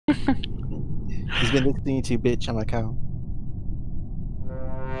He's been listening to bitch on my cow.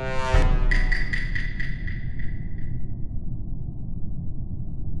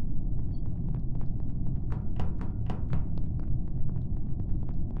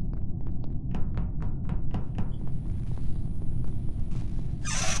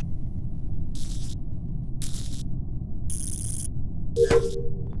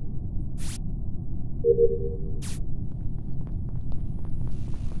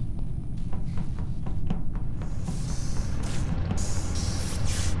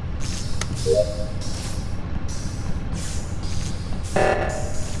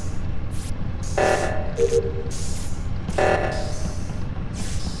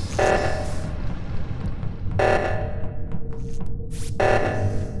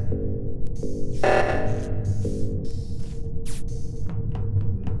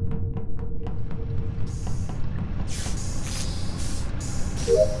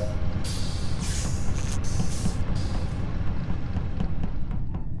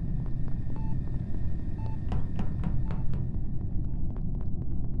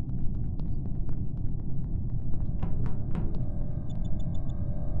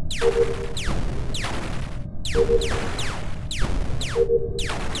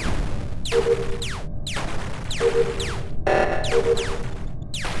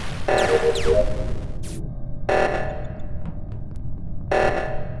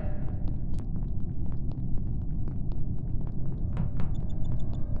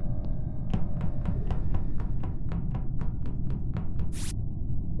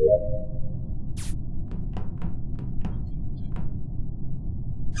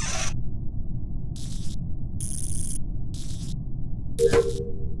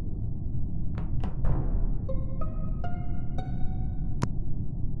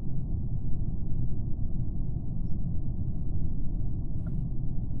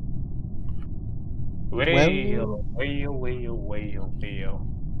 Wayo.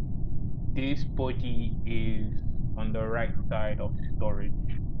 This body is on the right side of storage,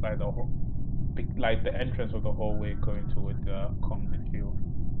 like the entrance of the hallway going toward the comms and shield.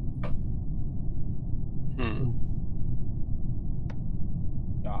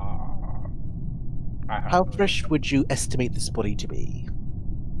 How fresh would you estimate this body to be?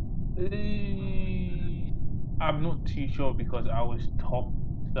 I'm not too sure because I was top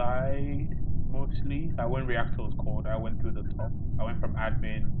side mostly. When reactor was called, I went through the top. I went from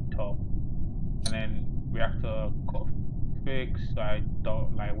admin top, and then reactor got fixed. So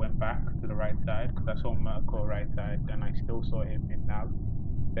I went back to the right side because I saw Merkel right side, and I still saw him in nav.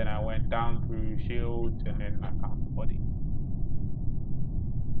 Then I went down through shields, and then I found the body.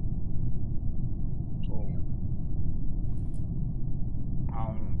 So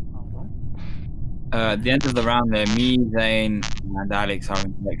at the end of the round there, me, Zayn, and Alex are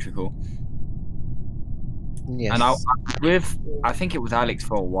in electrical. Yes. And I think it was Alex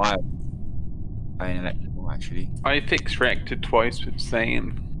for a while. In electrical, actually. I fixed reactor twice with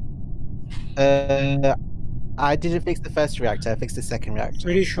Zayn. I didn't fix the first reactor, I fixed the second reactor.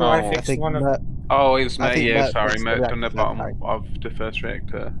 Pretty sure I fixed one of them. Oh, it's I Mert, think yeah, Mert sorry, fixed the Mert on the reactor bottom that time. of the first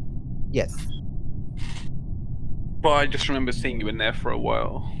reactor. Yes. But I just remember seeing you in there for a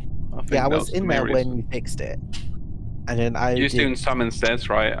while. I was in there when you fixed it. And then you was doing summon stairs,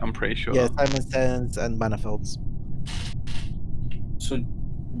 right? I'm pretty sure. Yeah, summon stairs and manifolds. So,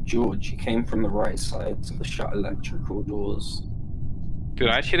 George, you came from the right side to the shut electrical doors. Dude,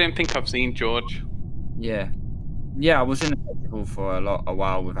 I actually don't think I've seen George. Yeah, I was in electrical for a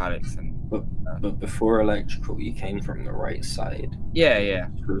while with Alex, but before electrical, you came from the right side. Yeah.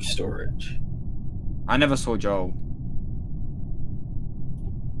 Through storage. I never saw Joel,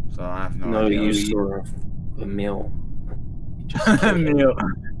 so I have no idea. No, you saw a meal. A meal.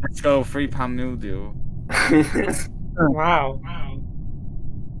 Let's go, £3 meal deal. Wow.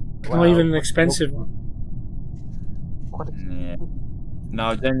 Not even an expensive one. Yeah.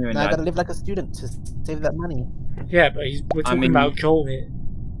 No, genuinely. Now I gotta live like a student to save that money. Yeah, but we're talking about Joel here.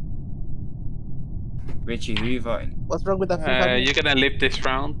 Richie, who are you voting? What's wrong with that? You're gonna live this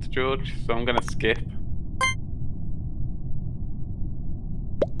round, George, so I'm gonna skip.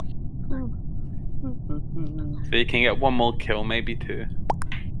 So you can get one more kill, maybe two.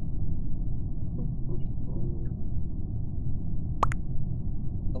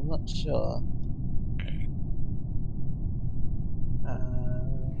 I'm not sure.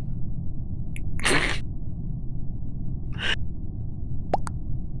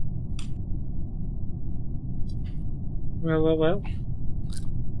 Well.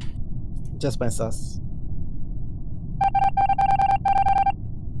 Just my sus.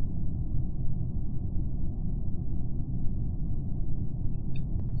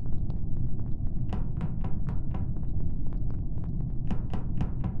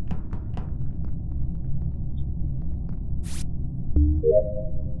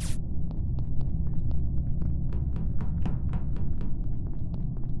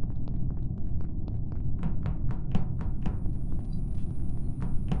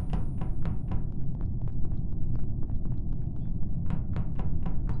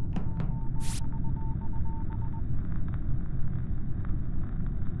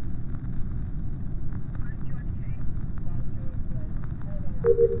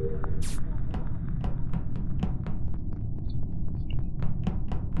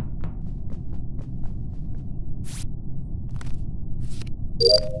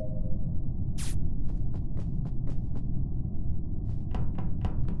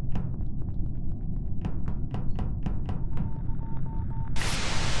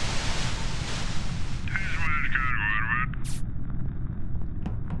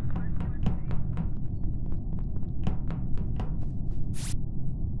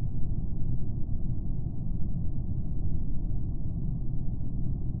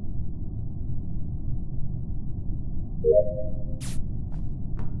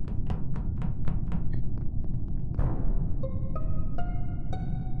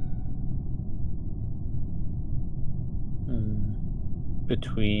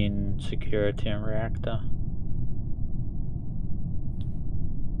 Between security and reactor.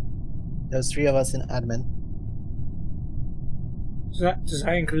 There's 3 of us in admin. Does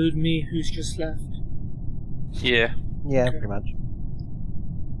that include me, who's just left? Yeah. Yeah, Okay. pretty much.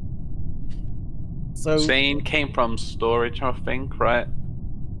 So Zayn came from storage, I think, right?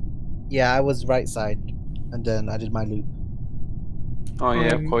 yeah, I was right side, and then I did my loop. Oh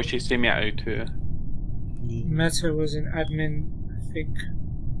yeah, of course. You see me at O2. Meta was in admin, I think,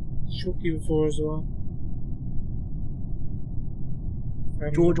 shortly before as well.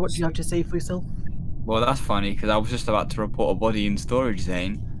 George, what do you have to say for yourself? Well, that's funny because I was just about to report a body in storage,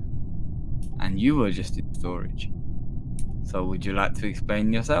 Zayn, and you were just in storage. So, would you like to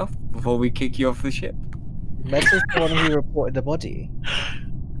explain yourself before we kick you off the ship? Meta's the one who reported the body.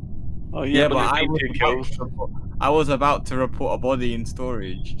 Oh yeah, but I was about to report a body in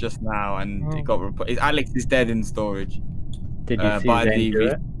storage just now, and it got reported. Alex is dead in storage. Did you see Zayn do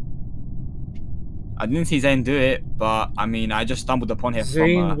it? I didn't see Zayn do it, but I mean, I just stumbled upon him.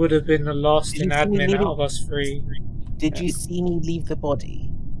 Zayn would have been the last Did in you see me admin leaving- out of us 3. Did you see me leave the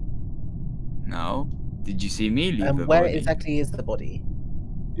body? No. Did you see me leave And the where body? exactly is the body?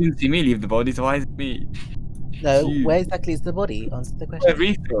 You didn't see me leave the body, so why is it me? No, You. where exactly is the body? Answer the Where question.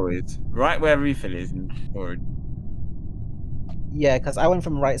 refill is. Right where refill is in storage. Yeah, because I went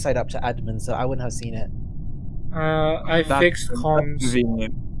from right side up to admin, so I wouldn't have seen it. I fixed comms.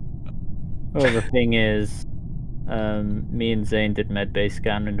 Convenient. Well, the thing is, me and Zayn did Medbay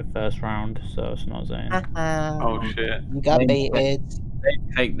scan in the first round, so it's not Zayn. Oh shit. You got Zayn- baited. They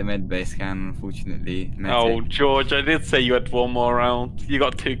take the medbay scan, unfortunately. Oh, George, I did say you had 1 more round. You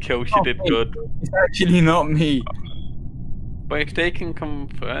got 2 kills. You did good. It's actually not me. But if they can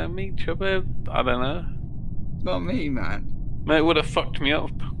confirm each other, I don't know. It's not me, man. It would have fucked me up.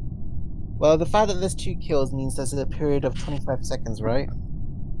 Well, the fact that there's 2 kills means there's a period of 25 seconds, right?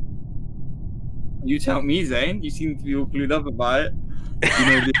 You tell me, Zayn. You seem to be all clued up about it. You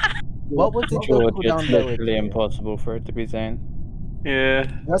know, What was the drill George, cooldown it's lowered literally to? impossible for it to be Zayn. Yeah.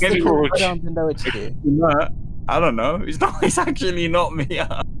 What's the Maybe drill George. cooldown been lowered to? I don't know. It's not. It's actually not me.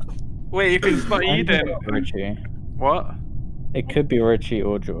 Wait, if it's not you then. Richie. What? It could be Richie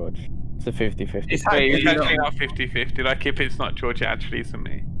or George. It's a 50-50. It's Wait, it's actually actually not. not 50-50. Like, if it's not George, it actually isn't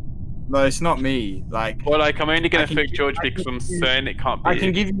me. No, it's not me. Like, Well, like, I'm only I gonna can fuck give- George I because can I'm give- certain it can't be. I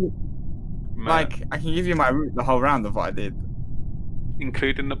can give you, Matt, I can give you my route the whole round of what I did.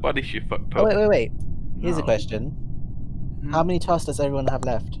 including the bodies you fucked Oh, up. wait. Here's a No. question. How many tasks does everyone have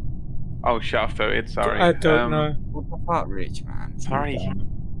left? Oh shit, I voted. Sorry. I don't know. What the fuck, Rich, man? Sorry.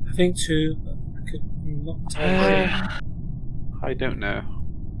 I think 2. I could not tell you. I don't know.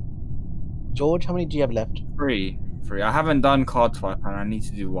 George, how many do you have left? 3. I haven't done card swipe, and I need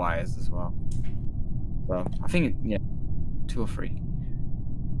to do wires as well. So I think, yeah, 2 or 3.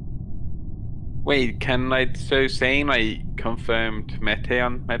 Wait, can I so saying I confirmed Mete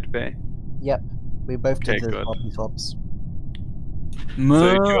on Medbay? Yep. We both did Okay, the good. copy swaps.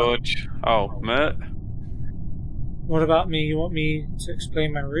 So George. Oh, Mert. What about me? You want me to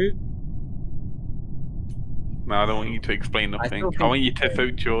explain my route? No, I don't want you to explain still nothing. think I want you to it's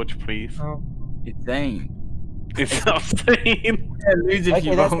vote George, please. Oh. It's Zayn. It's not saying. Yeah, lose if Okay,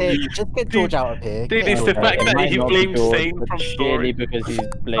 you that's vote it. me. Just get George out of here. Dude, Get it's out the of fact here. that might he not be blames George, Zayn but from purely storage. because he's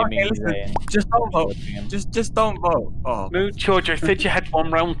blaming Okay, listen, Zayn. Just don't vote. Supporting him. Just don't vote. Oh, No, George, I said you had 1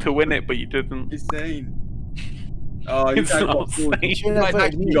 round to win it, but you didn't. it's Zayn. Oh, you It's guys not got fooled. Zayn. You shouldn't have guys voted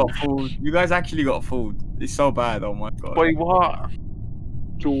actually me. got fooled. You guys actually got fooled. It's so bad. Oh my god. Boy, what?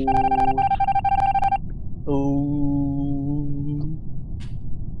 George. Oh.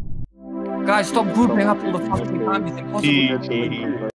 Guys, stop grouping up all the fucking time. It's impossible. GG.